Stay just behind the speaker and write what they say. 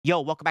Yo,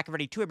 welcome back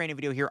everybody to a brand new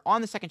video here on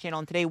the second channel,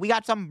 and today we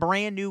got some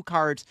brand new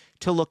cards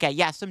to look at.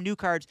 Yeah, some new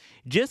cards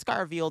just got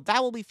revealed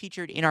that will be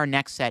featured in our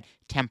next set,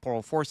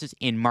 Temporal Forces,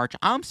 in March.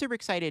 I'm super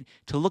excited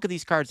to look at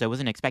these cards. I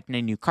wasn't expecting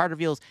any new card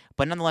reveals,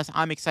 but nonetheless,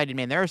 I'm excited,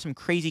 man. There are some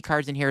crazy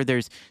cards in here.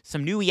 There's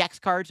some new EX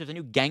cards. There's a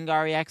new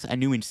Gengar EX, a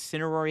new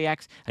Incineroar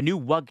EX, a new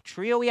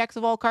Wugtrio EX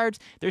of all cards.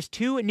 There's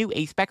two new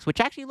Ace specs,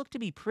 which actually look to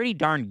be pretty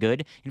darn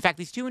good. In fact,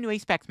 these two new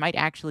Ace specs might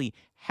actually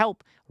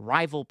help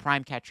rival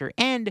Prime Catcher,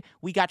 and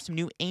we got some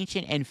new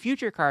Ancient and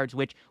Future cards,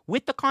 which,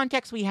 with the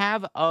context we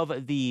have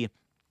of the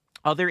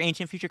other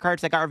Ancient Future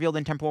cards that got revealed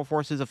in Temporal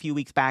Forces a few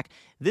weeks back,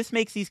 this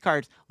makes these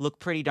cards look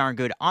pretty darn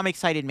good. I'm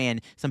excited,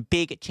 man. Some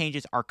big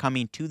changes are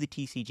coming to the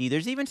TCG.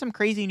 There's even some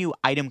crazy new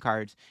item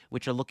cards,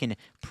 which are looking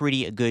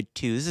pretty good,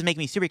 too. This is making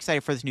me super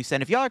excited for this new set.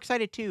 And if y'all are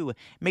excited, too,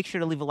 make sure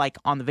to leave a like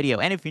on the video.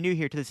 And if you're new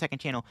here to the second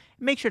channel,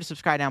 make sure to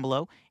subscribe down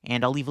below.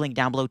 And I'll leave a link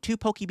down below to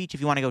PokeBeach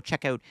if you want to go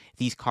check out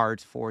these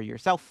cards for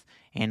yourself.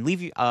 And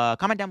leave a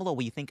comment down below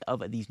what you think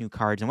of these new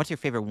cards and what's your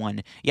favorite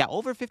one. Yeah,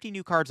 over 50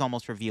 new cards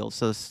almost revealed,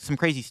 so some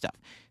crazy stuff.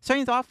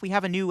 Starting off, we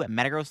have a new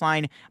Metagross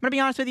line. I'm going to be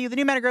honest with you, the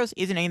new Metagross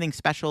isn't anything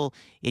special.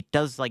 It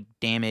does, like,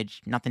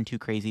 damage, nothing too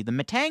crazy. The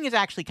Metang is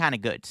actually kind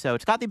of good. So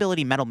it's got the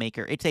ability Metal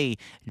Maker. It's a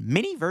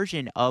mini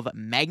version of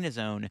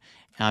Magnezone.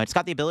 It's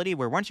got the ability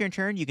where once you're in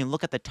turn, you can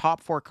look at the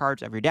top 4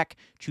 cards of your deck,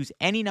 choose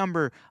any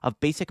number of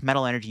basic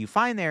metal energy you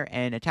find there,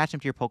 and attach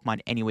them to your Pokemon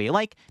any way you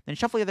like. Then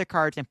shuffle the other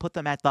cards and put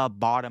them at the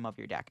bottom of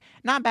your deck.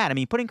 Not bad. I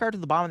mean, putting cards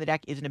at the bottom of the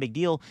deck isn't a big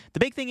deal. The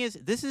big thing is,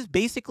 this is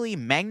basically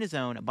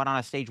Magnezone, but on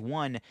a stage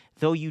 1,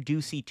 though you do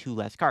see 2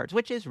 less cards,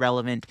 which is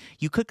relevant.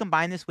 You could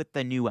combine this with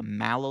the new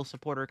Mallow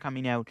supporter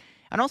coming out,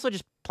 and also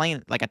just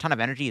playing like a ton of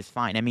energy is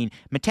fine. I mean,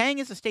 Metang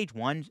is a stage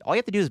 1. All you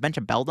have to do is bench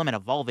a Beldum and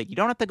evolve it. You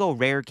don't have to go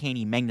rare,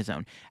 canny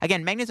Magnezone.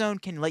 Again,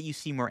 Magnezone can let you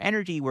see more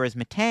energy, whereas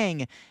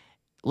Metang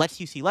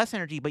lets you see less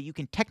energy, but you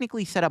can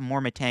technically set up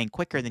more Metang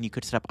quicker than you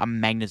could set up a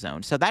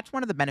Magnezone. So that's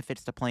one of the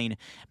benefits to playing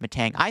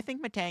Metang. I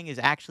think Metang is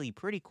actually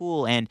pretty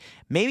cool, and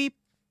maybe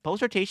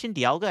post-rotation,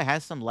 Dialga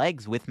has some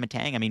legs with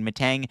Metang. I mean,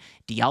 Metang,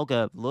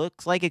 Dialga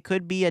looks like it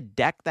could be a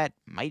deck that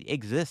might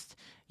exist.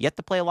 Yet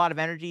to play a lot of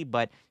energy,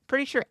 but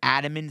pretty sure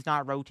Adaman's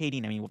not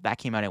rotating. I mean, that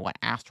came out in, what,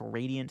 Astral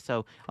Radiant?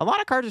 So a lot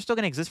of cards are still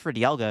going to exist for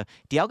Dialga.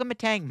 Dialga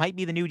Metang might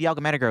be the new Dialga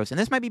Metagross, and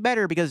this might be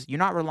better because you're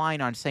not relying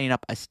on setting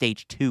up a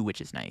stage 2,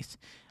 which is nice.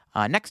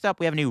 Next up,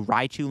 we have a new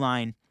Raichu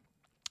line.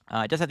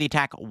 It does have the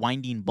attack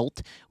Winding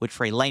Bolt, which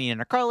for a Lightning and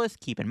a Colorless,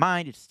 keep in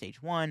mind, it's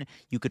stage 1.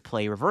 You could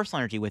play Reversal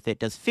Energy with it.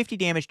 Does 50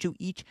 damage to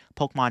each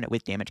Pokemon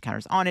with damage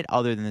counters on it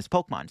other than this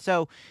Pokemon.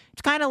 So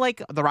it's kind of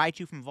like the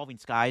Raichu from Evolving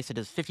Skies. It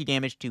does 50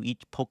 damage to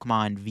each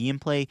Pokemon V in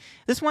play.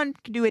 This one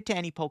can do it to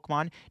any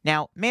Pokemon.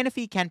 Now,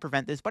 Manaphy can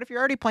prevent this, but if you're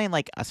already playing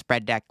like a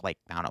spread deck, like,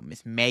 I don't know,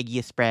 Miss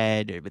Magia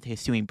spread, or with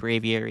Hisuian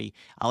Braviary,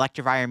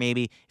 Electivire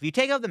maybe, if you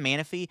take out the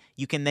Manaphy,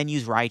 you can then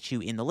use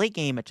Raichu in the late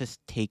game to just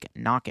take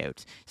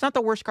knockouts. It's not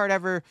the worst card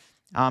ever.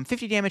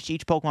 50 damage to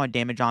each Pokemon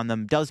damage on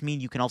them does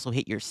mean you can also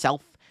hit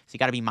yourself. So you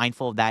got to be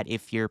mindful of that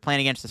if you're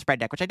playing against the spread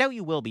deck, which I doubt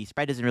you will be.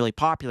 Spread isn't really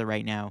popular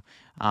right now.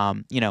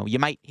 You know, you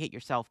might hit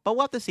yourself, but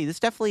we'll have to see. This is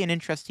definitely an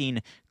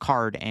interesting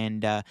card,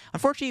 and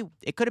unfortunately,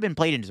 it could have been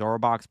played in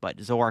Zorobox, but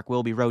Zoroark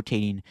will be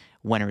rotating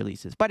when it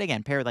releases. But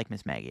again, pair it like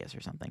Miss Magius or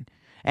something.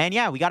 And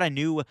yeah, we got a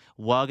new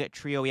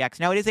Wugtrio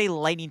EX. Now, it is a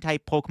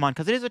Lightning-type Pokemon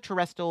because it is a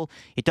terrestrial.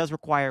 It does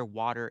require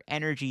water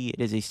energy. It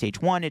is a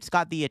stage 1. It's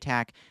got the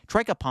attack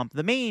Trika Pump.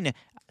 The main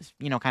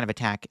kind of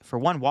attack for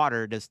 1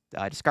 water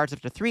discards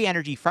up to 3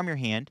 energy from your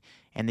hand,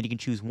 and then you can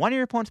choose one of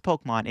your opponent's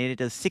Pokemon, and it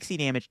does 60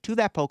 damage to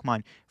that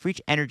Pokemon for each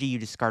energy you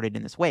discarded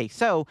in this way.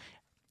 So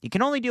you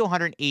can only do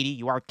 180.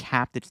 You are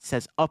capped. It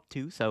says up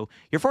to, so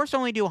you're forced to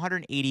only do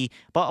 180,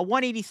 but a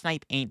 180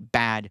 snipe ain't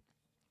bad.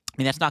 I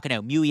mean, that's not going to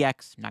out Mew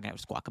EX, not going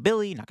to out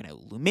Squawkabilly, not going to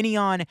out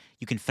Lumineon.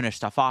 You can finish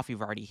stuff off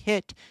you've already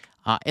hit.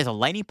 As a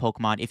Lightning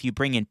Pokemon, if you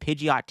bring in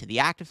Pidgeot to the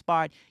active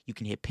spot, you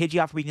can hit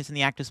Pidgeot for weakness in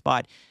the active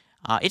spot.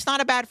 It's not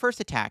a bad first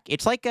attack.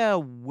 It's like a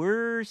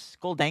worse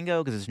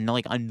Goldango because there's no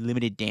like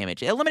unlimited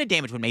damage. Unlimited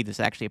damage would make this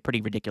actually a pretty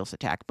ridiculous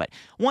attack, but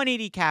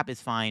 180 cap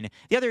is fine.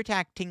 The other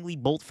attack, Tingly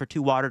Bolt for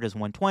 2 water, does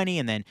 120,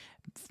 and then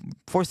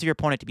forces your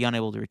opponent to be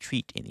unable to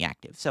retreat in the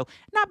active. So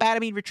not bad. I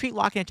mean, retreat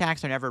locking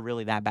attacks are never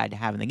really that bad to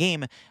have in the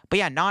game, but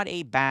yeah, not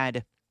a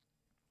bad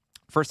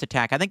first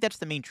attack. I think that's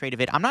the main trait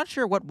of it. I'm not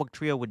sure what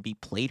Wugtrio would be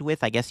played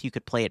with. I guess you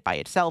could play it by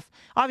itself.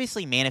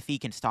 Obviously, Manaphy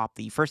can stop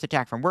the first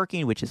attack from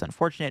working, which is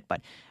unfortunate,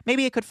 but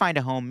maybe it could find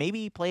a home.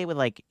 Maybe play it with,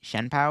 like,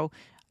 Shenpao.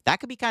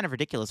 That could be kind of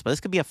ridiculous, but this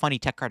could be a funny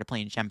tech card to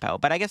play in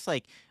Shenpao. But I guess,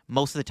 like,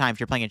 most of the time,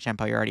 if you're playing in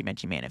Shenpao, you're already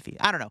benching Manaphy.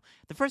 I don't know.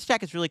 The first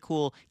attack is really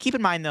cool. Keep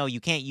in mind, though,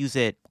 you can't use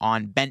it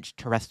on bench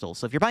Terrestrial.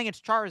 So if you're playing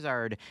against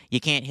Charizard, you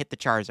can't hit the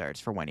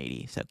Charizards for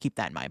 180. So keep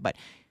that in mind. But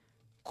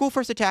cool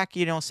first attack,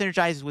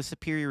 synergizes with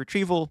Superior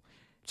Retrieval.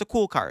 It's a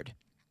cool card.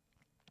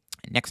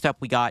 Next up,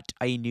 we got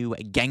a new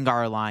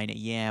Gengar line.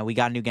 Yeah, we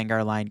got a new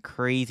Gengar line.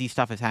 Crazy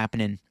stuff is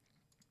happening.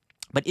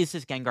 But is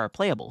this Gengar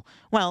playable?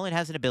 Well, it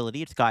has an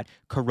ability. It's got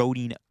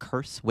Corroding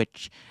Curse,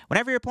 which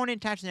whenever your opponent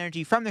attaches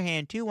energy from their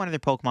hand to one of their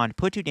Pokemon,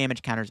 put 2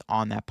 damage counters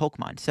on that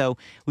Pokemon. So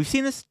we've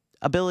seen this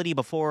ability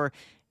before.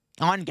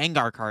 on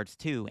Gengar cards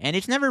too, and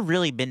it's never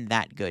really been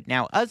that good.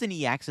 Now, as an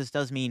EX, this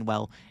does mean,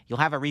 well, you'll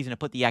have a reason to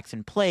put the X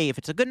in play. If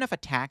it's a good enough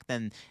attack,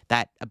 then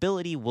that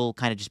ability will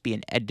kind of just be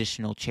an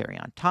additional cherry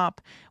on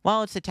top.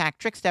 While its attack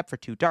Trick Step for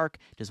 2 Dark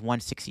does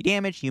 160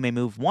 damage, you may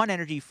move 1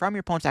 energy from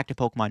your opponent's active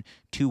Pokemon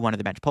to one of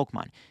the bench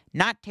Pokemon.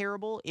 Not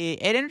terrible.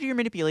 Energy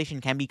manipulation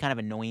can be kind of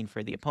annoying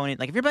for the opponent.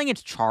 Like if you're playing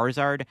against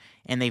Charizard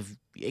and they've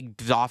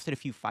exhausted a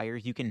few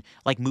fires, you can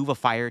like move a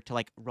fire to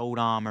like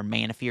Rotom or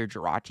Manaphy or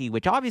Jirachi,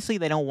 which obviously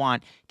they don't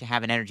want to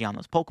have an energy on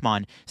those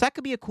Pokemon. So that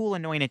could be a cool,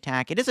 annoying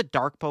attack. It is a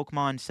dark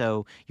Pokemon,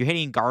 so you're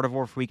hitting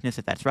Gardevoir for weakness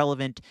if that's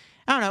relevant.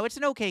 I don't know. It's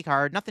an okay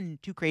card. Nothing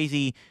too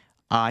crazy.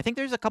 I think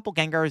there's a couple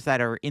Gengars that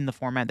are in the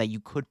format that you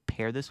could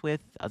pair this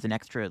with as an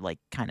extra, like,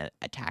 kind of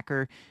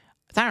attacker.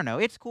 So I don't know.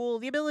 It's cool.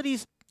 The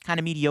ability's kind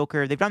of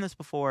mediocre. They've done this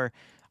before.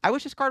 I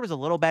wish this card was a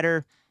little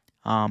better,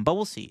 but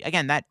we'll see.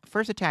 Again, that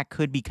first attack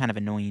could be kind of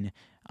annoying.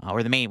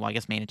 Or the main, well, I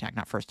guess main attack,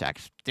 not first attack.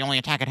 It's the only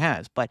attack it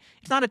has. But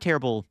it's not a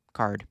terrible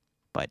card,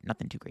 but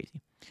nothing too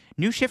crazy.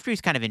 New Shiftry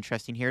is kind of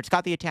interesting here. It's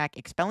got the attack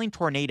Expelling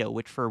Tornado,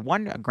 which for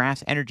 1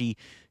 grass energy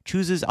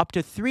chooses up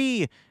to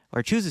 3,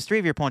 or chooses 3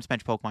 of your opponent's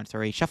bench Pokemon,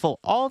 sorry. Shuffle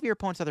all of your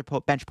opponent's other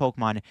bench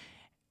Pokemon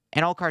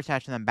and all cards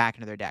attached to them back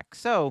into their deck.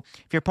 So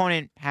if your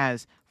opponent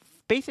has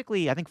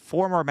basically, I think,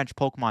 4 more bench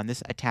Pokemon,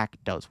 this attack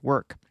does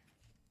work.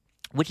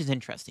 Which is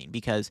interesting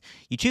because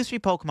you choose 3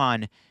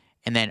 Pokemon,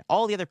 and then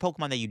all the other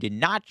Pokemon that you did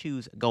not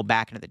choose go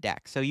back into the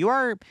deck. So you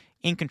are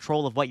in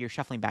control of what you're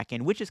shuffling back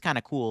in, which is kind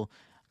of cool.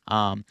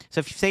 So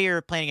if you say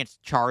you're playing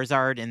against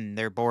Charizard and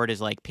their board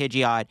is like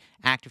Pidgeot,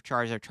 active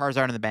Charizard,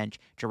 Charizard on the bench,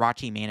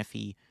 Jirachi,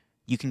 Manaphy,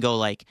 you can go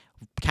like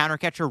counter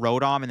catcher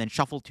Rotom and then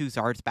shuffle 2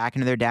 Zards back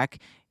into their deck.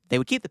 They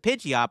would keep the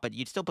Pidgeot, but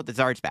you'd still put the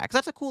Zards back. So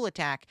that's a cool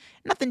attack.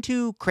 Nothing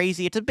too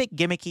crazy. It's a bit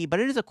gimmicky,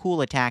 but it is a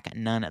cool attack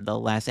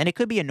nonetheless. And it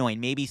could be annoying.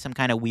 Maybe some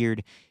kind of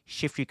weird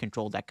Shiftry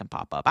control deck can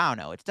pop up. I don't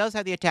know. It does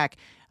have the attack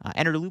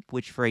Enter Loop,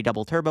 which for a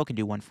double turbo can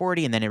do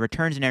 140, and then it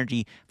returns an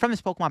energy from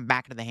this Pokemon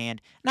back into the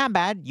hand. Not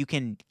bad. You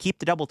can keep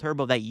the double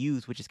turbo that you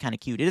use, which is kind of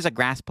cute. It is a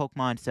grass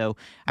Pokemon, so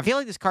I feel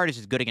like this card is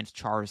just good against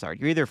Charizard.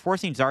 You're either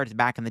forcing Zards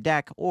back in the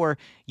deck, or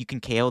you can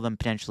KO them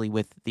potentially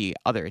with the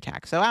other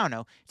attack. So I don't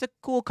know. It's a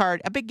cool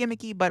card. A bit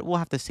gimmicky, but we'll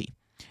have to see.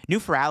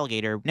 New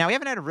Feraligatr. Now, we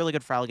haven't had a really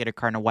good Feraligatr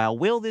card in a while.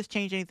 Will this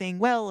change anything?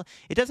 Well,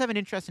 it does have an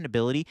interesting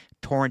ability,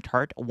 Torrent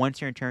Heart.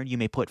 Once you're in turn, you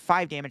may put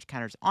 5 damage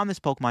counters on this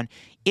Pokemon.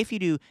 If you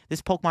do,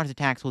 this Pokemon's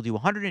attacks will do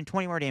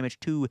 120 more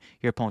damage to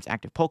your opponent's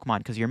active Pokemon,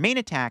 because your main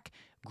attack,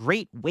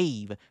 Great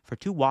Wave, for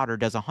 2 water,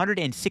 does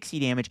 160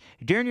 damage.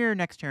 During your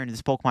next turn,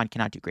 this Pokemon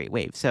cannot do Great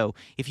Wave. So,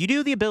 if you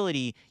do the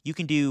ability, you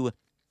can do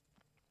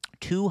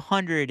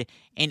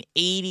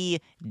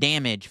 280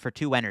 damage for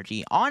 2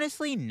 energy.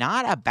 Honestly,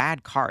 not a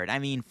bad card. I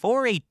mean,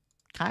 for a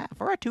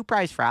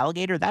 2-prize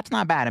Feraligatr, that's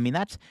not bad. I mean,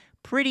 that's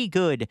pretty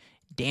good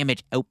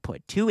damage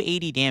output.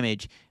 280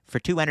 damage for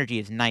 2 energy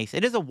is nice.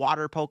 It is a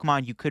water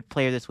Pokemon. You could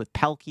play this with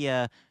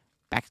Palkia,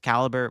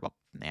 Excalibur. Well,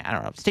 yeah, I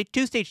don't know. Stage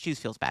 2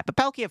 feels bad, but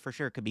Palkia for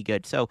sure could be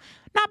good. So,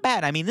 not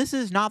bad. I mean, this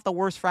is not the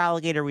worst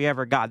Feraligatr we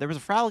ever got. There was a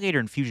Feraligatr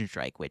in Fusion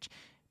Strike, which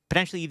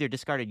potentially either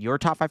discarded your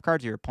top 5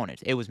 cards or your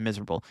opponent's. It was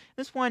miserable.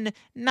 This one,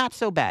 not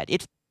so bad.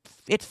 It's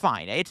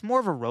fine. It's more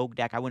of a rogue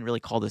deck. I wouldn't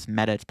really call this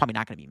meta. It's probably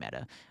not going to be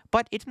meta.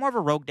 But it's more of a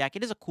rogue deck.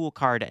 It is a cool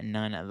card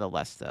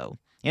nonetheless, though.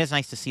 It is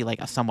nice to see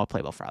like a somewhat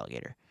playable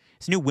Feraligatr.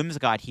 It's a new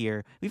Whimsicott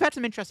here. We've had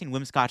some interesting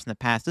Whimsicotts in the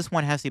past. This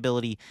one has the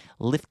ability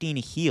Lifting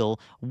Heal.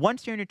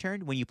 Once during your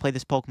turn, when you play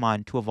this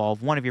Pokemon to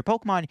evolve one of your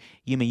Pokemon,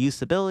 you may use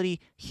the ability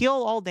Heal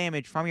all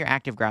damage from your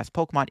active grass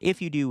Pokemon. If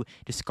you do,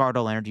 discard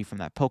all energy from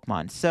that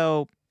Pokemon.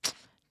 So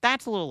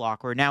that's a little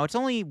awkward. Now, it's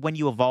only when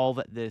you evolve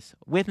this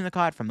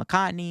Whimsicott from the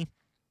Cottony.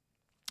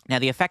 Now,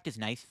 the effect is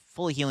nice.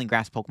 Fully healing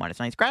grass Pokemon is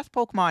nice. Grass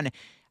Pokemon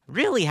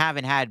really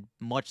haven't had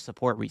much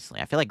support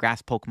recently. I feel like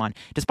grass Pokemon,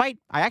 despite,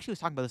 I actually was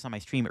talking about this on my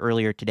stream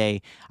earlier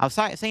today. I was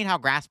saying how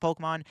grass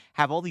Pokemon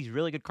have all these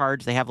really good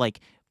cards. They have like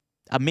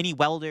a mini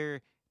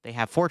Welder. They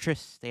have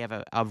Fortress. They have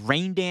a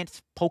Rain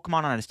Dance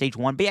Pokemon on a stage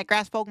 1. But yeah,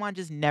 grass Pokemon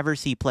just never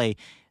see play.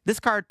 This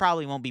card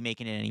probably won't be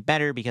making it any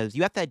better because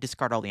you have to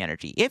discard all the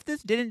energy. If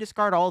this didn't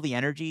discard all the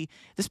energy,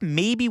 this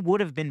maybe would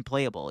have been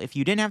playable. If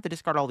you didn't have to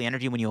discard all the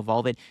energy when you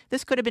evolve it,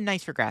 this could have been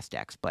nice for grass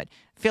decks. But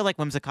I feel like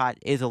Whimsicott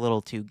is a little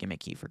too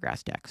gimmicky for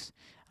grass decks.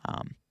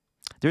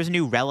 There's a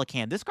new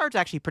Relicanth. This card's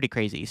actually pretty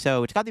crazy.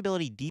 So it's got the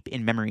ability Deep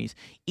in Memories.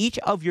 Each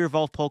of your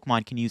evolved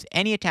Pokemon can use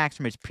any attacks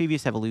from its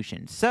previous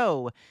evolution.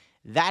 So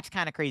that's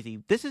kind of crazy.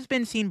 This has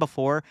been seen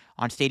before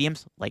on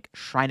stadiums like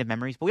Shrine of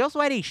Memories, but we also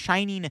had a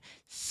Shining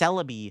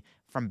Celebi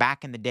from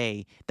back in the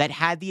day that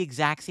had the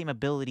exact same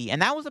ability,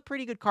 and that was a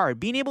pretty good card.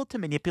 Being able to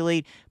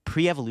manipulate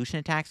pre-evolution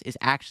attacks is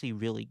actually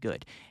really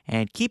good.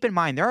 And keep in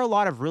mind, there are a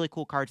lot of really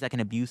cool cards that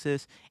can abuse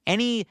this.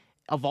 Any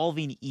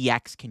evolving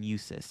EX can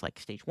use this, like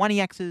Stage 1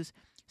 EXs,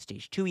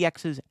 Stage 2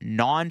 EXs,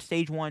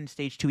 non-Stage 1,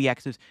 Stage 2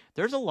 EXs.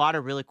 There's a lot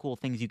of really cool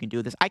things you can do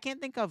with this. I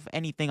can't think of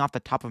anything off the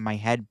top of my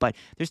head, but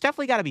there's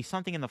definitely got to be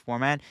something in the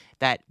format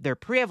that their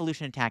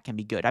pre-evolution attack can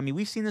be good. I mean,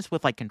 we've seen this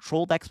with like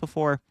control decks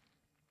before,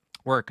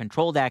 where a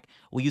control deck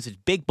will use its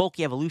big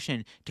bulky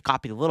evolution to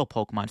copy the little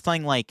Pokemon.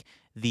 Something like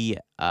the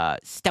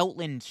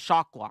Stoutland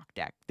Shocklock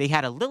deck. They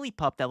had a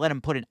Lillipup that let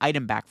them put an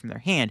item back from their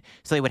hand,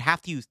 so they would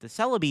have to use the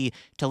Celebi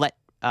to let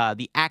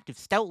the active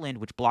Stoutland,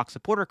 which blocks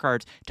supporter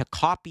cards, to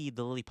copy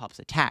the Lillipup's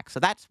attack. So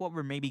that's what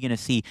we're maybe going to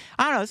see.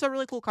 I don't know. It's a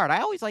really cool card. I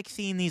always like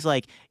seeing these,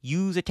 like,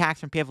 use attacks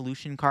from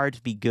P-Evolution cards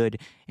be good.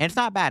 And it's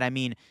not bad. I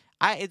mean,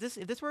 if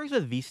this works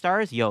with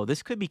V-Stars, yo,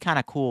 this could be kind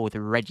of cool with a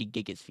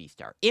Regigigas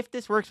V-Star. If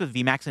this works with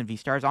VMAX and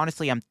V-Stars,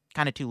 honestly, I'm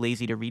kind of too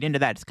lazy to read into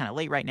that. It's kind of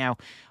late right now.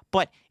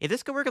 But if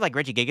this could work with, like,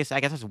 Regigigas,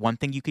 I guess that's one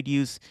thing you could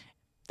use.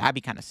 That'd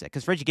be kind of sick.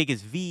 Because Regigigas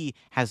V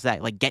has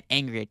that, like, Get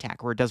Angry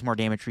attack where it does more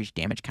damage for each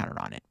damage counter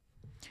on it.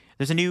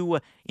 There's a new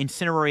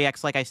Incineroar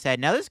EX, like I said.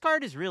 Now, this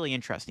card is really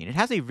interesting. It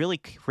has a really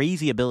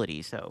crazy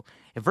ability. So,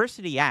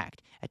 Adversity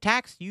Act.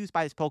 Attacks used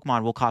by this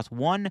Pokemon will cost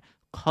 1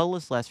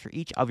 colorless less for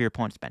each of your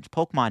opponent's bench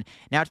Pokemon.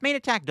 Now, its main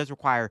attack does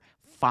require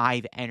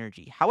 5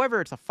 energy. However,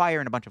 it's a fire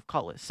and a bunch of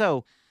colorless.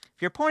 So,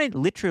 if your opponent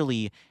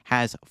literally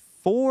has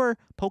 4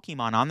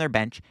 Pokemon on their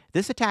bench,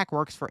 this attack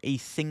works for a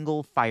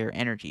single fire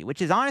energy,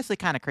 which is honestly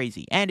kind of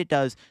crazy. And it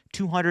does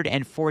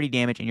 240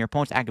 damage, and your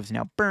opponent's active is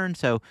now burned,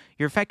 so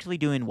you're effectively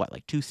doing, what,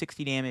 like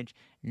 260 damage?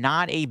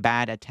 Not a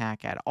bad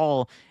attack at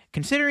all,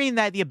 considering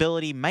that the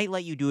ability might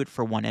let you do it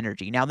for 1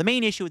 energy. Now, the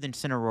main issue with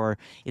Incineroar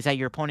is that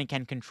your opponent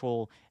can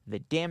control the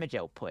damage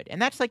output,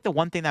 and that's like the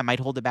one thing that might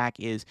hold it back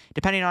is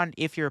depending on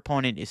if your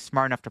opponent is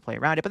smart enough to play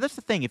around it. But that's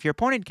the thing, if your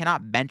opponent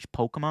cannot bench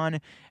Pokemon,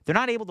 they're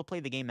not able to play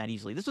the game that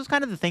easily. This was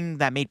kind of the thing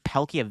that made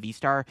Palkia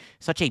V-Star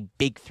such a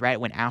big threat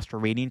when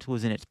Astral Radiance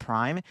was in its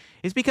prime,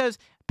 is because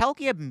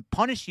Palkia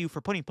punished you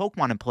for putting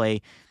Pokemon in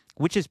play,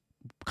 which is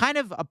kind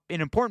of an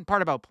important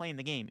part about playing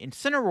the game.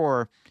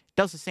 Incineroar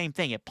does the same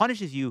thing. It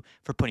punishes you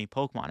for putting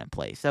Pokemon in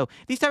play. So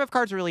these type of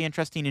cards are really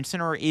interesting.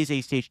 Incineroar is a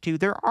stage 2.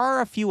 There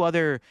are a few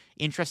other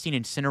interesting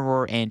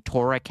Incineroar and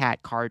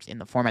Torracat cards in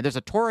the format. There's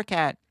a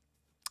Torracat,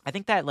 I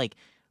think that, like,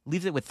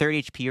 leaves it with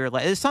 30 HP or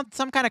less. There's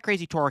some kind of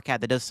crazy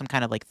Torracat that does some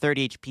kind of, like,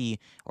 30 HP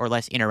or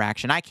less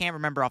interaction. I can't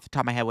remember off the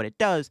top of my head what it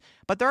does,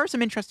 but there are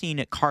some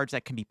interesting cards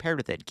that can be paired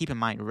with it. Keep in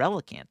mind,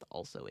 Relicanth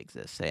also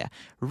exists. So yeah,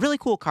 really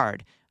cool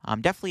card.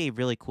 Definitely a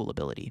really cool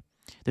ability.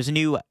 There's a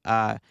new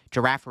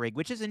Giraffe Rig,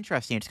 which is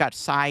interesting. It's got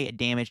Psi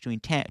damage, doing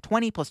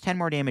 20 plus 10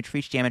 more damage for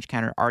each damage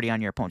counter already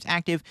on your opponent's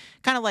active.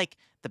 Kind of like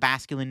the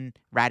Basculin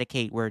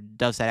Raticate, where it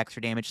does that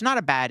extra damage. It's not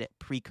a bad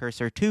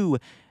precursor to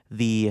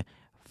the...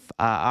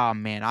 oh,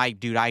 man. I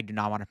do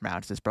not want to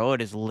pronounce this, bro.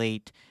 It is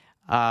late.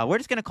 We're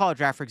just going to call it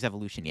Giraffe Rig's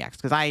Evolution EX,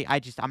 because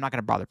I'm not going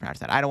to bother pronounce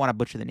that. I don't want to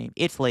butcher the name.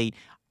 It's late.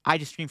 I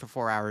just streamed for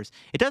 4 hours.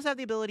 It does have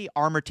the ability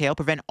Armor Tail,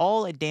 prevent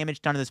all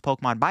damage done to this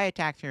Pokemon by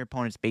attacks from your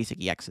opponent's basic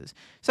EXs.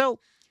 So,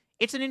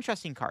 it's an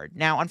interesting card.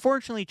 Now,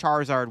 unfortunately,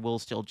 Charizard will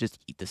still just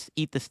eat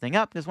this thing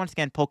up, because once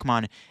again,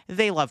 Pokemon,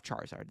 they love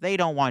Charizard. They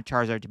don't want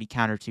Charizard to be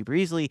countered super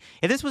easily.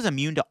 If this was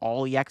immune to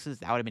all EXs,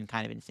 that would have been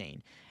kind of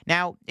insane.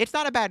 Now, it's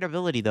not a bad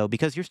ability, though,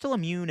 because you're still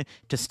immune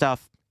to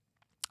stuff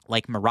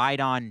like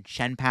Miraidon,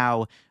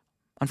 Shenpao.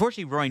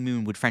 Unfortunately, Roaring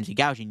Moon would Frenzy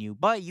Gouging you,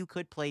 but you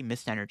could play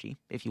Mist Energy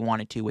if you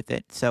wanted to with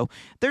it. So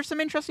there's some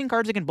interesting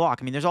cards that can block.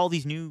 I mean, there's all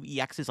these new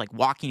EXs like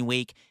Walking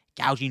Wake,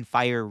 Gouging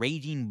Fire,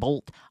 Raging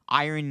Bolt,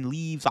 Iron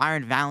Leaves,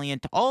 Iron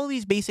Valiant. All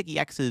these basic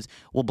EXs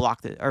will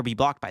block or be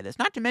blocked by this.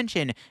 Not to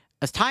mention,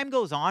 as time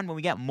goes on, when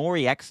we get more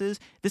EXs,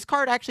 this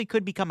card actually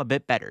could become a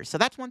bit better. So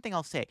that's one thing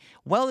I'll say.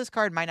 Well, this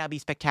card might not be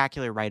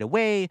spectacular right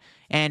away,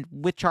 and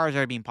with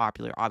Charizard being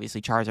popular,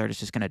 obviously Charizard is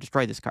just going to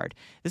destroy this card.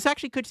 This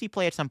actually could see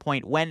play at some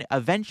point when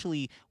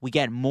eventually we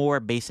get more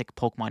basic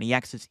Pokemon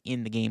EXs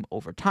in the game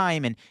over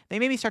time, and they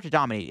maybe start to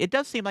dominate. It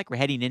does seem like we're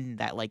heading in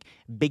that, like,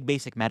 big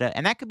basic meta,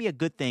 and that could be a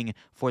good thing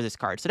for this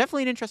card. So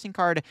definitely an interesting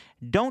card.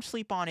 Don't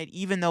sleep on it,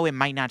 even though it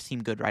might not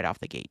seem good right off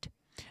the gate.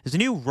 There's a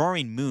new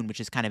Roaring Moon, which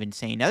is kind of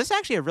insane. Now, this is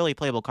actually a really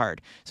playable card.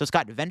 So it's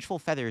got Vengeful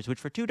Feathers, which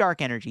for 2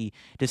 dark energy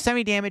does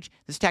 70 damage.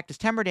 This attack does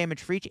 10 more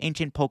damage for each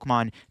ancient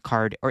Pokemon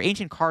card, or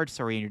ancient card,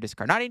 sorry, in your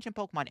discard. Not ancient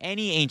Pokemon,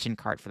 any ancient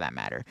card for that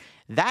matter.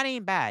 That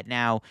ain't bad.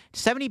 Now,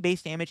 70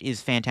 base damage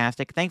is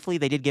fantastic. Thankfully,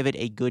 they did give it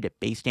a good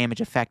base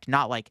damage effect,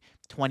 not like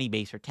 20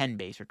 base or 10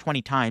 base or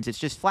 20 times. It's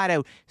just flat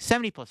out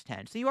 70 plus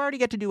 10. So you already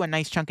get to do a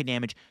nice chunk of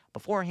damage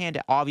beforehand.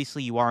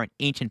 Obviously, you are an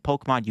ancient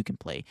Pokemon. You can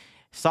play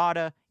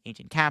Sada,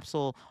 Ancient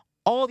Capsule,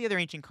 all the other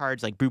ancient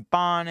cards like Brute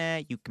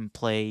Bonnet. You can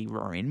play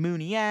Roaring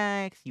Moon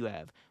EX. You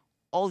have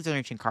all these other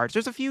ancient cards.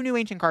 There's a few new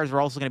ancient cards we're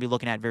also going to be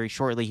looking at very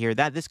shortly here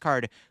that this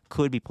card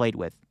could be played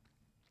with.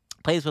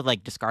 Plays with,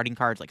 like, discarding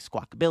cards like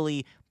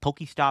Squawkabilly,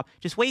 Pokestop,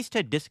 just ways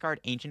to discard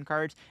ancient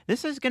cards.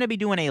 This is going to be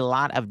doing a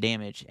lot of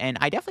damage, and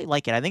I definitely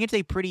like it. I think it's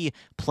a pretty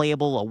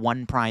playable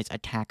one-prize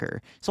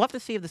attacker. So we'll have to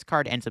see if this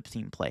card ends up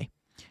seeing play.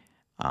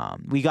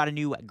 We got a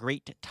new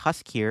Great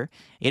Tusk here.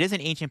 It is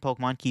an ancient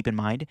Pokemon, keep in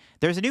mind.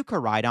 There's a new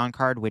Koraidon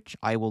card, which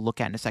I will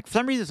look at in a sec. For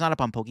some reason, it's not up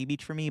on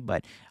PokeBeach for me,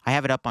 but I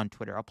have it up on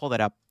Twitter. I'll pull that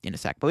up in a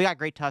sec. But we got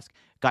Great Tusk,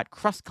 got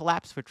Crust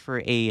Collapse, which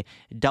for a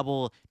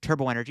double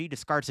Turbo Energy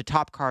discards the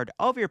top card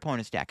of your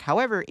opponent's deck.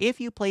 However, if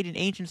you played an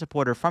ancient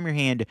supporter from your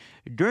hand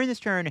during this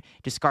turn,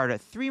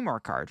 discard 3 more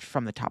cards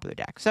from the top of the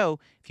deck. So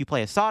if you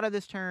play a Sada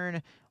this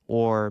turn,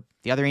 or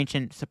the other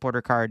ancient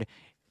supporter card,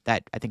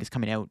 that I think is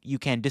coming out, you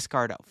can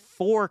discard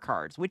 4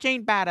 cards, which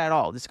ain't bad at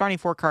all. Discarding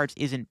 4 cards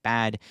isn't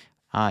bad.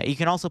 You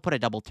can also put a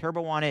double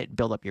turbo on it,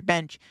 build up your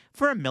bench.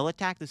 For a mill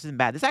attack, this isn't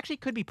bad. This actually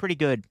could be pretty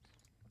good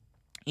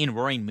in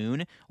Roaring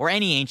Moon, or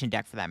any ancient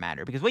deck for that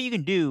matter. Because what you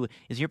can do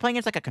is you're playing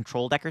against like a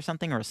control deck or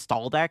something, or a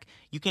stall deck,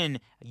 you can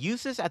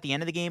use this at the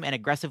end of the game and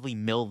aggressively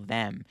mill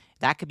them.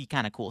 That could be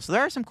kind of cool. So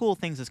there are some cool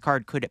things this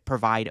card could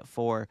provide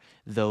for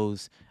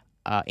those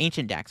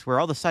ancient decks, where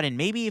all of a sudden,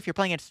 maybe if you're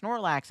playing against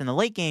Snorlax in the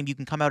late game, you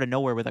can come out of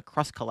nowhere with a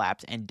Crust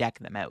Collapse and deck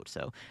them out.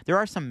 So there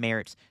are some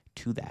merits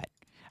to that.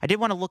 I did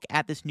want to look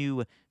at this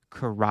new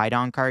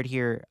Koraidon card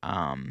here,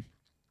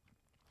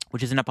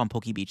 which isn't up on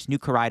Poke Beach. New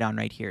Koraidon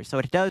right here. So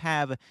it does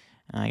have,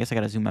 I guess I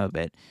got to zoom out a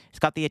bit. It's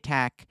got the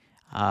attack,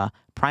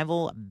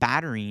 Primal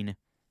Battering,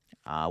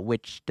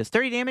 which does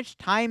 30 damage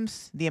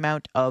times the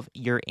amount of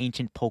your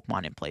ancient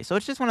Pokemon in play. So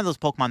it's just one of those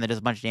Pokemon that does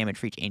a bunch of damage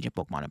for each ancient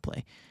Pokemon in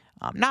play.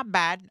 Not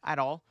bad at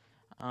all.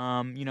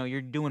 You know,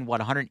 you're doing, what,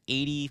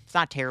 180? It's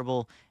not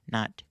terrible.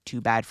 Not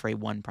too bad for a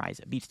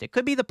one-prize beat stick.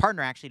 Could be the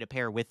partner, actually, to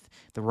pair with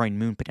the Roaring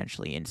Moon,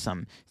 potentially, in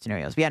some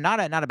scenarios. But yeah, not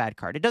a bad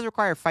card. It does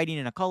require fighting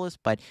in a colorless,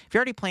 but if you're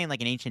already playing,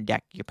 like, an ancient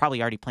deck, you're probably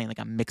already playing, like,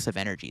 a mix of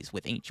energies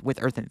with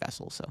Earthen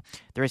Vessel. So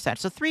there is that.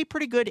 So 3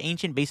 pretty good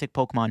ancient basic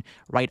Pokemon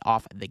right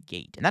off the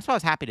gate. And that's what I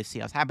was happy to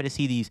see. I was happy to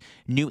see these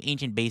new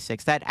ancient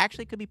basics that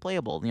actually could be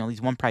playable. You know,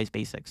 these one-prize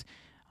basics.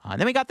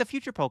 Then we got the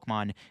future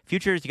Pokemon.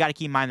 Futures, you got to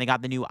keep in mind, they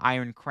got the new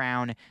Iron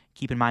Crown.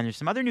 Keep in mind, there's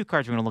some other new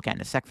cards we're going to look at in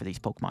a sec for these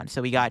Pokemon.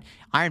 So we got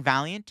Iron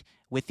Valiant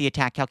with the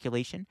attack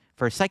calculation.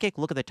 For Psychic,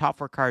 look at the top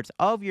 4 cards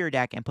of your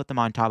deck and put them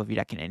on top of your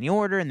deck in any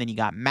order. And then you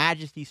got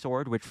Majesty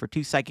Sword, which for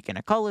 2 Psychic and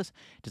a colorless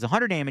does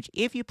 100 damage.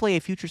 If you play a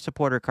future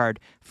supporter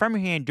card from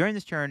your hand during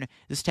this turn,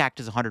 this attack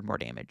does 100 more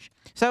damage.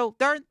 So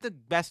there aren't the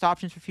best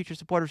options for future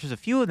supporters. There's a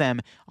few of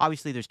them.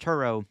 Obviously, there's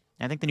Turo.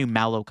 I think the new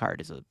Mallow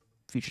card is a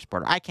future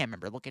supporter. I can't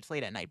remember. Look, it's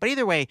late at night. But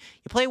either way,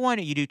 you play one,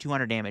 you do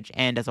 200 damage.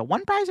 And as a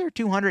one-prizer,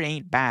 200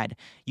 ain't bad.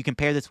 You can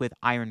pair this with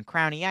Iron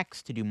Crown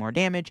EX to do more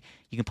damage.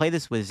 You can play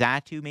this with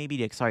Xatu, maybe,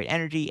 to accelerate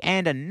energy.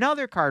 And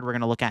another card we're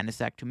going to look at in a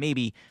sec to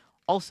maybe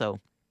also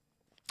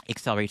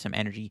accelerate some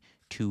energy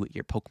to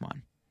your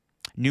Pokemon.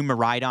 New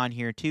Miraidon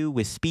here, too,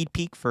 with Speed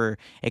Peak for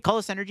a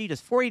colorless energy.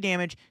 Does 40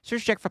 damage.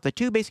 Search check for up to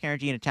 2 basic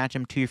energy and attach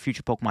them to your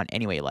future Pokemon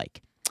anyway you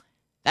like.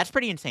 That's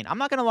pretty insane. I'm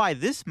not going to lie.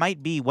 This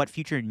might be what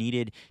Future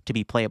needed to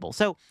be playable.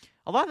 So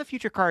a lot of the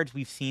Future cards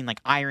we've seen, like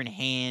Iron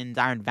Hands,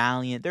 Iron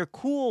Valiant, they're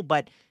cool,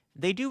 but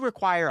they do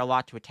require a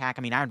lot to attack.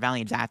 I mean, Iron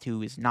Valiant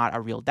Xatu is not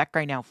a real deck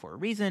right now for a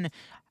reason.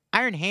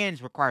 Iron Hands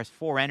requires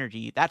 4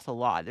 energy. That's a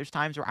lot. There's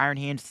times where Iron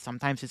Hands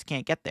sometimes just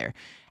can't get there.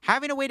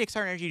 Having a way to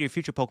accelerate energy to your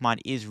future Pokemon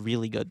is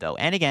really good, though.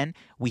 And again,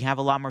 we have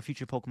a lot more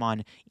future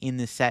Pokemon in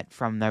this set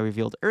from the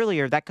revealed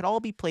earlier that could all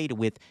be played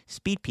with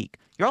Speed Peak.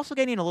 You're also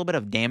getting a little bit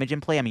of damage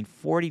in play. I mean,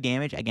 40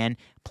 damage. Again,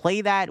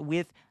 play that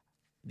with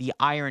the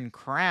Iron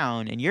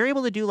Crown, and you're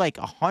able to do like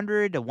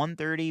 100 to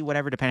 130,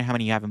 whatever, depending on how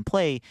many you have in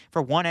play,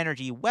 for 1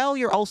 energy. Well,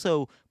 you're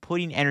also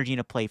putting energy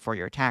into play for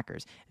your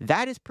attackers.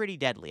 That is pretty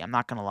deadly, I'm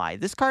not going to lie.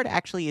 This card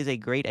actually is a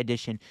great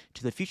addition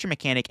to the future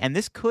mechanic, and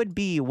this could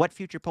be what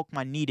future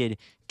Pokemon needed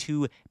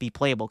to be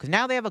playable, because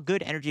now they have a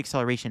good energy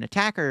acceleration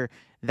attacker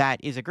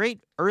that is a great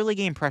early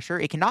game pressure.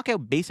 It can knock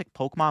out basic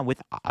Pokemon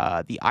with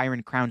the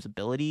Iron Crown's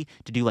ability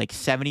to do like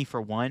 70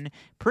 for 1.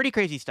 Pretty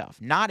crazy stuff.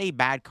 Not a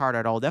bad card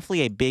at all.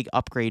 Definitely a big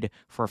upgrade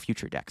for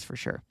future decks for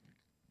sure.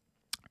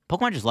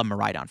 Pokemon just love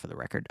Miraidon for the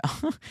record.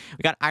 We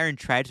got Iron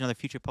Treads, another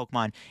future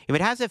Pokemon. If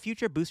it has a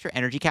future booster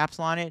energy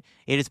capsule on it,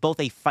 it is both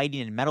a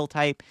fighting and metal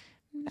type.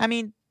 I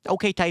mean,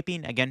 okay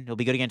typing. Again, it'll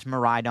be good against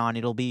Miraidon.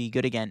 It'll be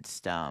good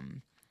against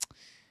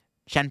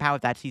Shenpao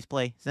if that's his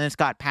play. So then it's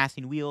got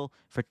Passing Wheel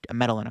for a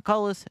metal and a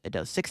colorless. It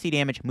does 60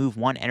 damage. Move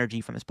 1 energy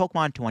from this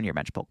Pokemon to one of your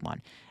bench Pokemon.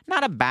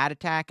 Not a bad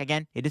attack.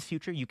 Again, it is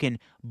future. You can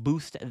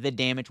boost the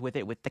damage with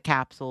it, with the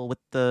capsule, with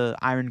the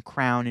Iron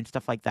Crown and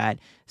stuff like that.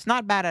 It's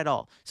not bad at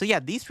all. So yeah,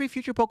 these 3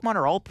 future Pokemon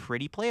are all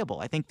pretty playable.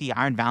 I think the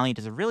Iron Valiant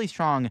is a really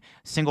strong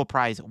single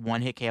prize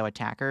 1-hit KO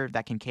attacker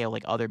that can KO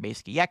like other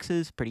basic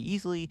EXs pretty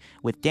easily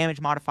with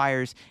damage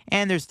modifiers.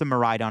 And there's the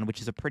Miraidon,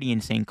 which is a pretty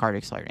insane card to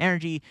accelerate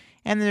energy.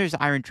 And then there's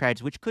Iron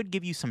Treads, which could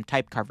give you some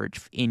type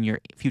coverage in your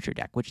future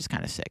deck, which is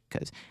kind of sick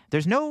because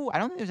there's no, I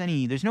don't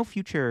think there's no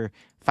future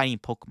fighting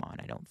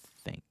Pokemon, I don't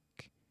think.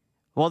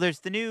 Well, there's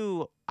the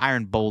new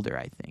Iron Boulder,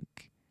 I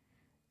think.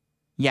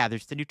 Yeah,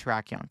 there's the new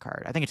Terrakion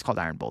card. I think it's called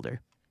Iron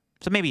Boulder.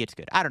 So maybe it's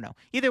good. I don't know.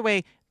 Either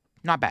way,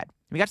 not bad.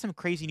 We got some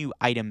crazy new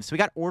items. So we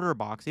got Order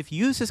Box. If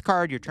you use this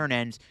card, your turn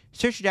ends.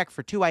 Search your deck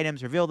for 2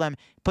 items, reveal them,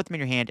 put them in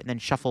your hand, and then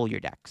shuffle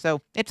your deck.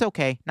 So it's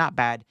okay. Not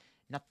bad.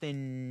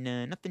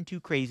 Nothing too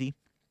crazy.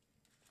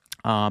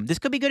 This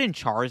could be good in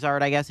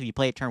Charizard, I guess. If you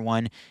play it turn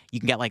 1,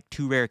 you can get like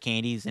 2 rare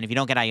candies. And if you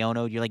don't get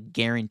Iono, you're like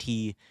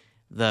guarantee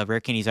the rare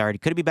candies already.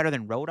 Could it be better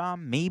than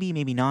Rotom? Maybe,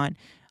 maybe not.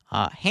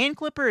 Hand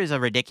Clipper is a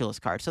ridiculous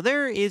card. So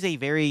there is a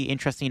very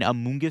interesting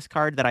Amoongus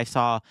card that I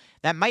saw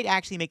that might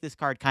actually make this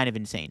card kind of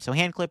insane. So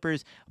Hand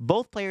Clippers,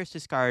 both players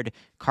discard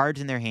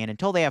cards in their hand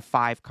until they have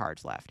 5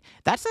 cards left.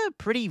 That's a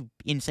pretty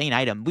insane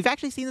item. We've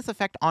actually seen this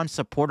effect on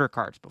supporter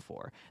cards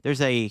before.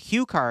 There's a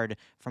Hue card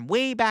from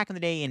way back in the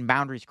day in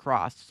Boundaries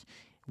Crossed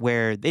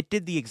where it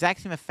did the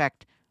exact same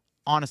effect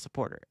on a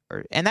supporter.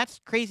 And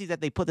that's crazy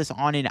that they put this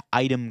on an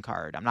item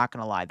card. I'm not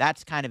going to lie.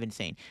 That's kind of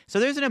insane. So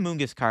there's an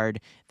Amoongus card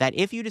that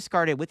if you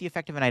discard it with the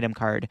effect of an item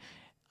card,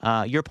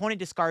 your opponent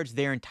discards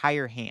their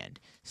entire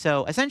hand.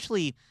 So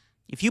essentially,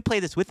 if you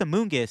play this with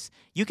Amoongus,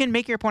 you can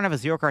make your opponent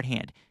have a 0-card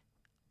hand.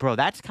 Bro,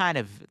 that's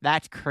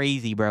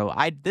crazy, bro.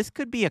 This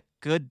could be a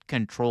good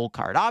control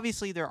card.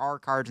 Obviously, there are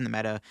cards in the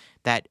meta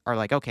that are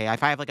like, okay,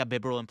 if I have like a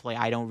Bibarel in play,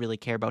 I don't really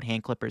care about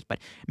Hand Clippers, but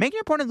making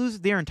your opponent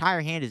lose their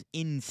entire hand is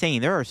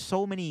insane. There are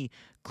so many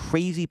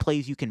crazy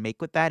plays you can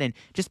make with that, and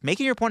just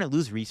making your opponent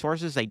lose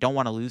resources they don't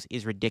want to lose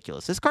is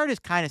ridiculous. This card is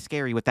kind of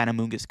scary with that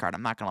Amoongus card,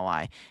 I'm not going to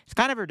lie. It's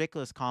kind of a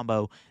ridiculous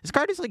combo. This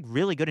card is like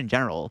really good in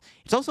general.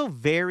 It's also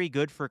very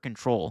good for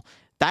control.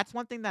 That's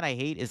one thing that I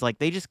hate is like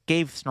they just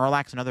gave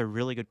Snorlax another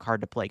really good card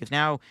to play because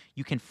now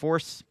you can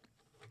force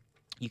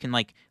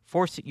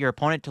your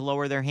opponent to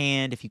lower their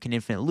hand if you can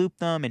infinite loop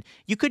them, and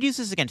you could use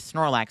this against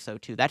Snorlax though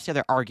too. That's the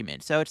other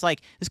argument. So it's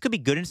like this could be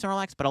good in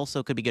Snorlax, but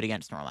also could be good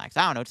against Snorlax.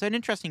 I don't know. It's an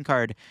interesting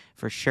card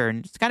for sure,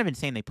 and it's kind of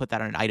insane they put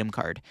that on an item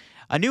card.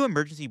 A new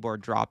emergency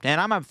board dropped,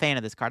 and I'm a fan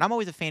of this card. I'm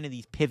always a fan of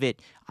these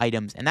pivot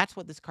items, and that's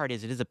what this card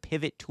is. It is a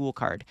pivot tool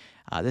card.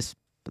 The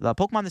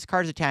Pokemon this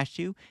card is attached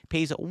to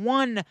pays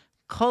 1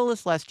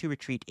 colorless less to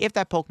retreat. If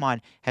that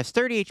Pokemon has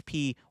 30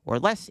 HP or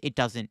less, it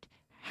doesn't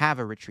have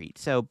a retreat.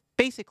 So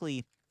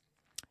basically,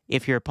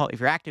 if you're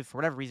active for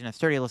whatever reason has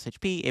 30 less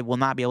HP, it will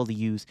not be able to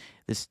use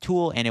this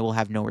tool and it will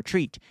have no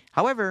retreat.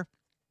 However,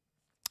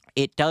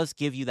 it does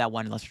give you that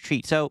 1 less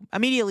retreat. So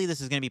immediately this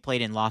is going to be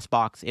played in Lost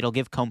Box. It'll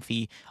give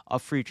Comfey a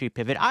free retreat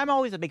pivot. I'm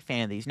always a big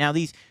fan of these. Now,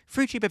 these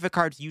free retreat pivot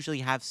cards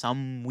usually have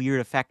some weird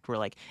effect where,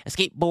 like,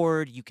 Escape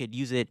Board, you could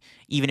use it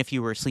even if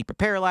you were asleep or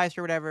paralyzed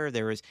or whatever.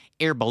 There was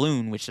Air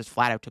Balloon, which just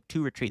flat out took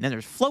 2 retreat. And then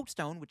there's Float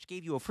Stone, which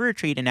gave you a free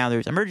retreat. And now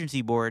there's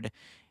Emergency Board, and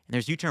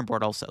there's U-Turn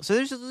Board also. So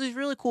there's these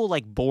really cool,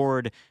 like,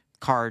 board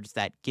cards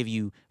that give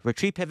you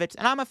retreat pivots,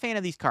 and I'm a fan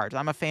of these cards.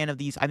 I'm a fan of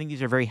these. I think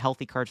these are very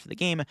healthy cards for the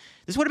game.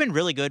 This would have been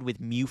really good with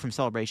Mew from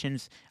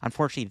Celebrations.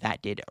 Unfortunately,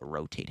 that did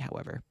rotate,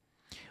 however.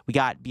 We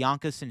got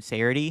Bianca's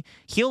Sincerity.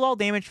 Heal all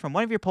damage from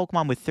one of your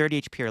Pokemon with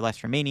 30 HP or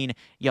less remaining.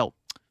 Yo,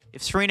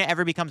 if Serena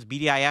ever becomes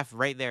BDIF,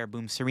 right there,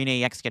 boom, Serena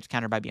EX gets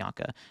countered by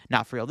Bianca.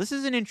 Not for real. This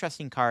is an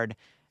interesting card.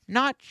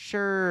 Not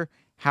sure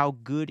how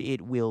good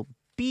it will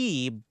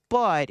be,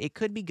 but it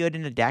could be good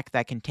in a deck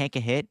that can tank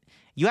a hit.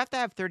 You have to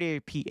have 30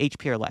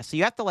 HP or less, so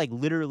you have to, like,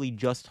 literally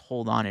just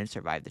hold on and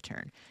survive the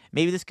turn.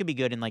 Maybe this could be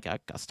good in, like, a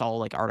stall,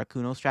 like,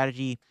 Articuno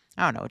strategy.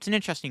 I don't know. It's an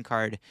interesting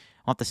card.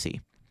 We'll have to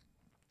see.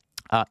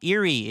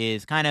 Eerie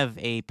is kind of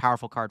a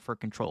powerful card for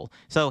control.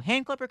 So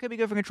Hand Clipper could be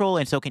good for control,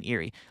 and so can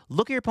Eerie.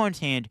 Look at your opponent's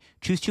hand,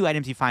 choose 2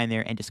 items you find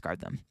there, and discard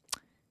them.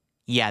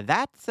 Yeah,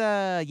 that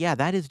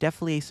is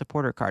definitely a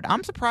supporter card.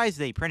 I'm surprised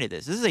they printed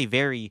this. This is a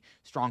very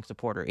strong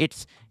supporter.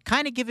 It's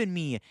kind of given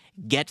me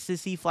gets to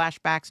see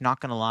flashbacks, not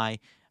gonna lie.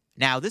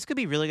 Now, this could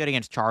be really good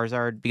against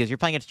Charizard, because you're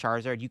playing against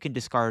Charizard, you can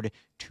discard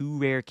 2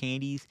 rare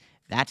candies.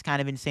 That's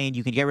kind of insane.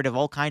 You can get rid of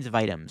all kinds of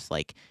items.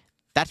 Like,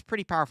 that's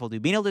pretty powerful,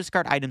 dude. Being able to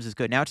discard items is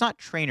good. Now, it's not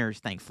trainers,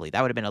 thankfully.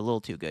 That would have been a little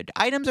too good.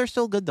 Items are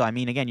still good, though. I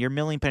mean, again, you're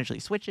milling potentially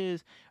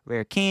switches,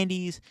 rare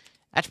candies.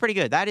 That's pretty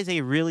good. That is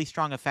a really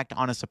strong effect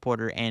on a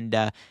supporter, and,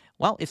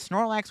 well, if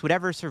Snorlax would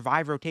ever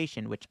survive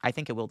rotation, which I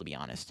think it will, to be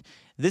honest,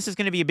 this is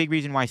going to be a big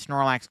reason why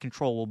Snorlax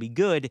control will be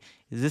good,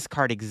 is this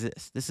card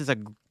exists. This is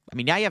I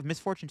mean, now you have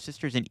Misfortune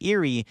Sisters and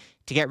Eerie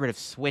to get rid of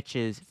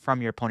switches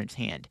from your opponent's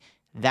hand.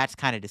 That's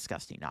kind of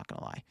disgusting, not going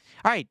to lie.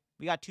 All right,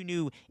 we got 2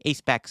 new ace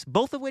specs,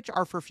 both of which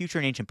are for future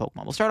and ancient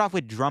Pokemon. We'll start off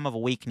with Drum of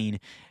Awakening.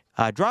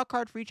 Draw a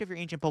card for each of your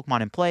ancient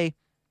Pokemon in play.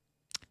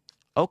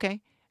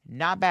 Okay.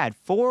 Not bad.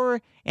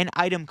 For an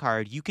item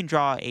card, you can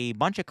draw a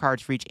bunch of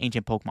cards for each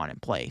ancient Pokemon in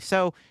play.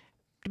 So,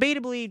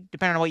 debatably,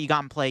 depending on what you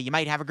got in play, you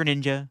might have a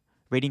Greninja,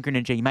 Radiant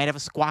Greninja. You might have a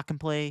Squawk in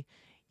play.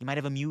 You might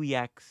have a Mew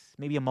EX,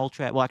 maybe a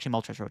Moltres. Well, actually,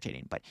 Moltres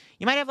rotating. But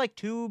you might have like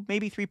 2,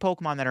 maybe 3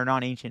 Pokemon that are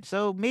non-ancient.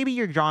 So maybe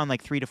you're drawing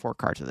like 3 to 4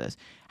 cards of this.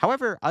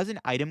 However, as an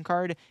item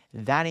card,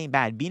 that ain't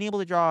bad. Being able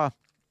to draw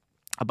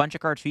a bunch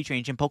of cards for each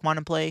ancient Pokemon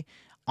in play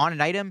on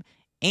an item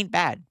ain't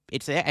bad.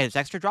 It's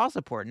extra draw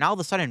support. Now all of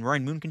a sudden,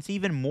 Roaring Moon can see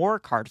even more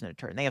cards in a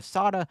turn. They have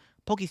Sada,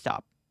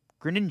 Pokestop,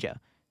 Greninja,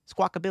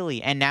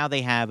 Squawkabilly, and now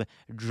they have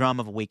Drum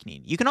of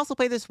Awakening. You can also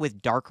play this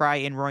with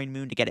Darkrai in Roaring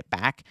Moon to get it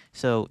back,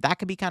 so that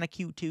could be kind of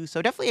cute too.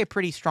 So definitely a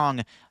pretty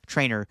strong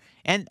trainer.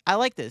 And I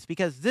like this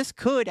because this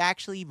could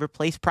actually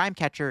replace Prime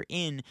Catcher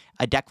in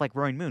a deck like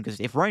Roaring Moon, because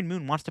if Roaring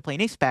Moon wants to play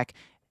an ace spec,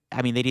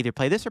 I mean, they'd either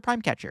play this or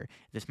Prime Catcher.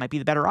 This might be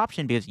the better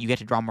option because you get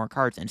to draw more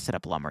cards and set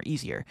up a lot more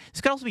easier.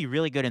 This could also be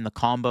really good in the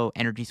combo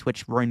Energy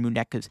Switch Roaring Moon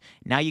deck because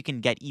now you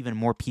can get even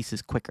more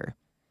pieces quicker.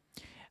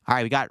 All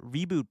right, we got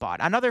Reboot Bot,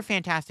 another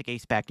fantastic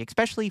ace spec,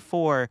 especially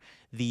for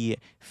the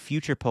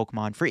future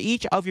Pokemon. For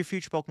each of your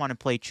future Pokemon in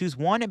play, choose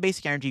one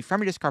basic energy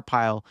from your discard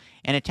pile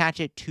and attach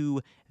it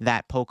to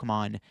that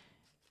Pokemon.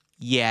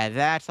 Yeah,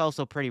 that's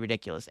also pretty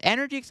ridiculous.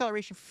 Energy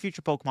acceleration for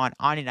future Pokemon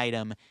on an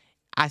item.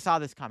 I saw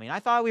this coming. I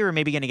thought we were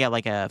maybe going to get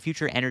like a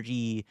future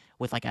energy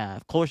with like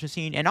a Colress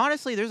machine. And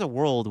honestly, there's a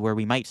world where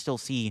we might still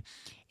see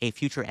a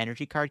future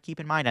energy card. Keep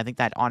in mind, I think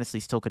that honestly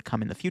still could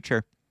come in the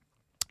future.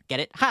 Get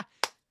it? Ha!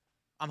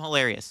 I'm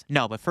hilarious.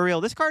 No, but for real,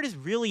 this card is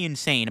really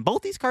insane.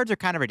 Both these cards are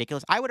kind of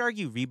ridiculous. I would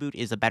argue Reboot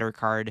is a better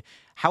card.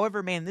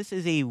 However, man, this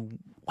is a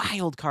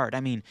wild card.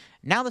 I mean,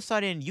 now all of a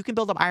sudden, you can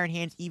build up Iron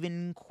Hands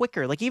even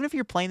quicker. Like, even if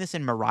you're playing this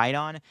in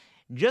Miraidon,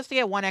 just to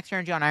get 1 extra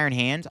energy on Iron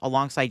Hands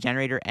alongside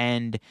Generator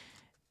and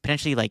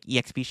potentially, like,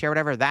 EXP share,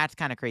 whatever, that's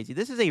kind of crazy.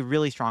 This is a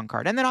really strong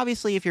card. And then,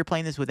 obviously, if you're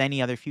playing this with any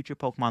other future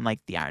Pokemon, like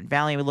the Iron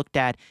Valley we looked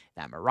at,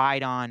 that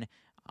Miraidon,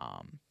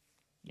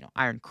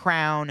 Iron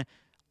Crown,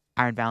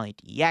 Iron Valley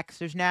EX,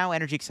 there's now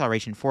energy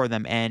acceleration for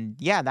them, and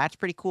yeah, that's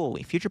pretty cool.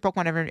 Future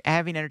Pokemon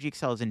having energy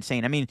excel is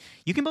insane. I mean,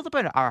 you can build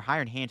up our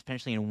Iron Hands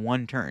potentially in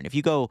 1 turn. If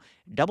you go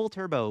double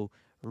turbo,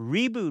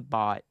 Reboot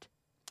Bot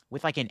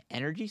with like an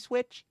energy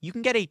switch, you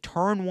can get a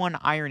turn 1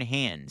 Iron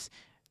Hands.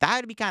 That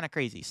would be kind of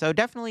crazy. So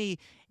definitely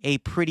a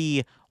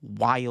pretty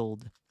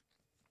wild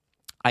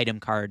item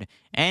card,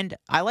 and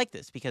I like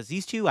this because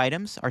these 2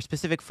 items are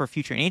specific for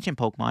future and ancient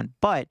Pokemon,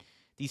 but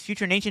these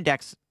future and ancient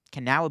decks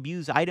can now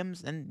abuse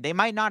items, and they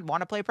might not want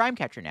to play Prime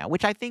Catcher now,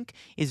 which I think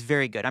is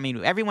very good. I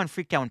mean, everyone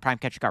freaked out when Prime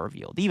Catcher got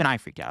revealed. Even I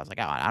freaked out. I was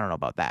like, oh, I don't know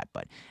about that.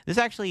 But this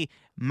actually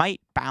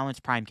might balance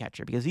Prime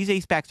Catcher because these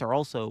ace packs are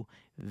also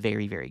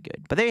very, very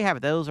good. But there you have it.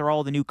 Those are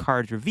all the new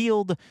cards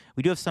revealed.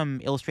 We do have some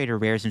Illustrator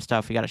rares and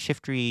stuff. We got a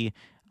Shiftry,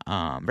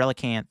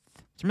 Relicanth,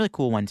 some really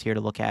cool ones here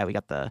to look at. We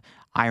got the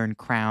Iron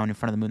Crown in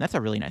front of the moon. That's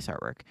a really nice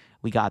artwork.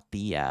 We got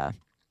the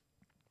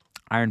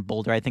Iron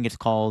Boulder, I think it's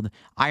called.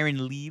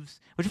 Iron Leaves,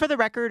 which for the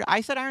record,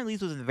 I said Iron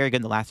Leaves was very good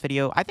in the last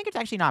video. I think it's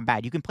actually not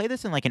bad. You can play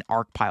this in like an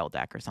Arc Pile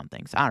deck or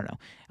something. So I don't know.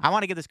 I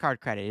want to give this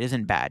card credit. It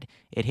isn't bad.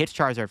 It hits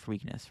Charizard for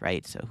weakness,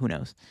 right? So who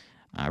knows?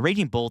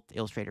 Raging Bolt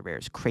Illustrator Rare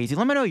is crazy.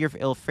 Let me know your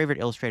favorite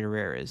Illustrator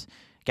Rare is.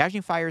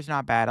 Gouging Fire is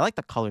not bad. I like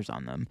the colors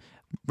on them.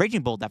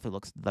 Raging Bolt definitely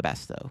looks the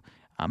best, though.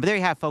 But there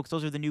you have, folks.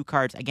 Those are the new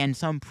cards. Again,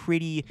 some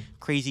pretty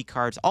crazy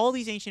cards. All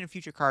these Ancient and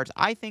Future cards,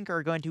 I think,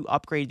 are going to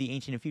upgrade the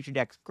Ancient and Future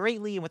decks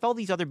greatly. And with all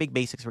these other big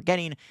basics we're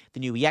getting, the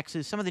new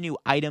EXs, some of the new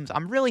items,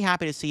 I'm really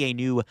happy to see a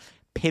new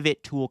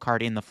pivot tool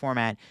card in the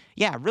format.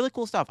 Yeah, really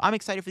cool stuff. I'm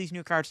excited for these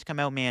new cards to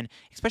come out, man.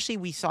 Especially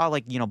we saw,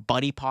 like,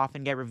 Buddy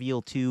Poffin get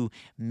revealed too,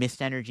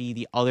 Mist Energy,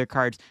 the other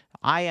cards.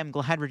 I am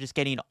glad we're just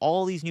getting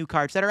all these new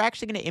cards that are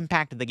actually going to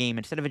impact the game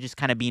instead of it just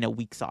kind of being a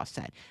weak sauce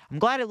set. I'm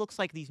glad it looks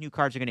like these new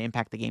cards are going to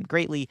impact the game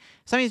greatly.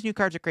 Some of these new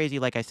cards are crazy,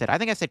 like I said. I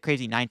think I said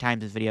crazy 9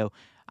 times in this video.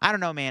 I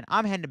don't know, man.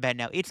 I'm heading to bed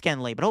now. It's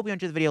getting late, but I hope you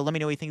enjoyed the video. Let me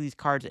know what you think of these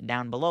cards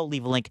down below.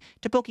 Leave a link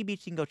to PokeBeach.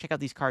 You can go check out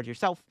these cards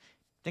yourself.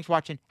 Thanks for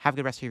watching. Have a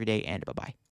good rest of your day, and bye-bye.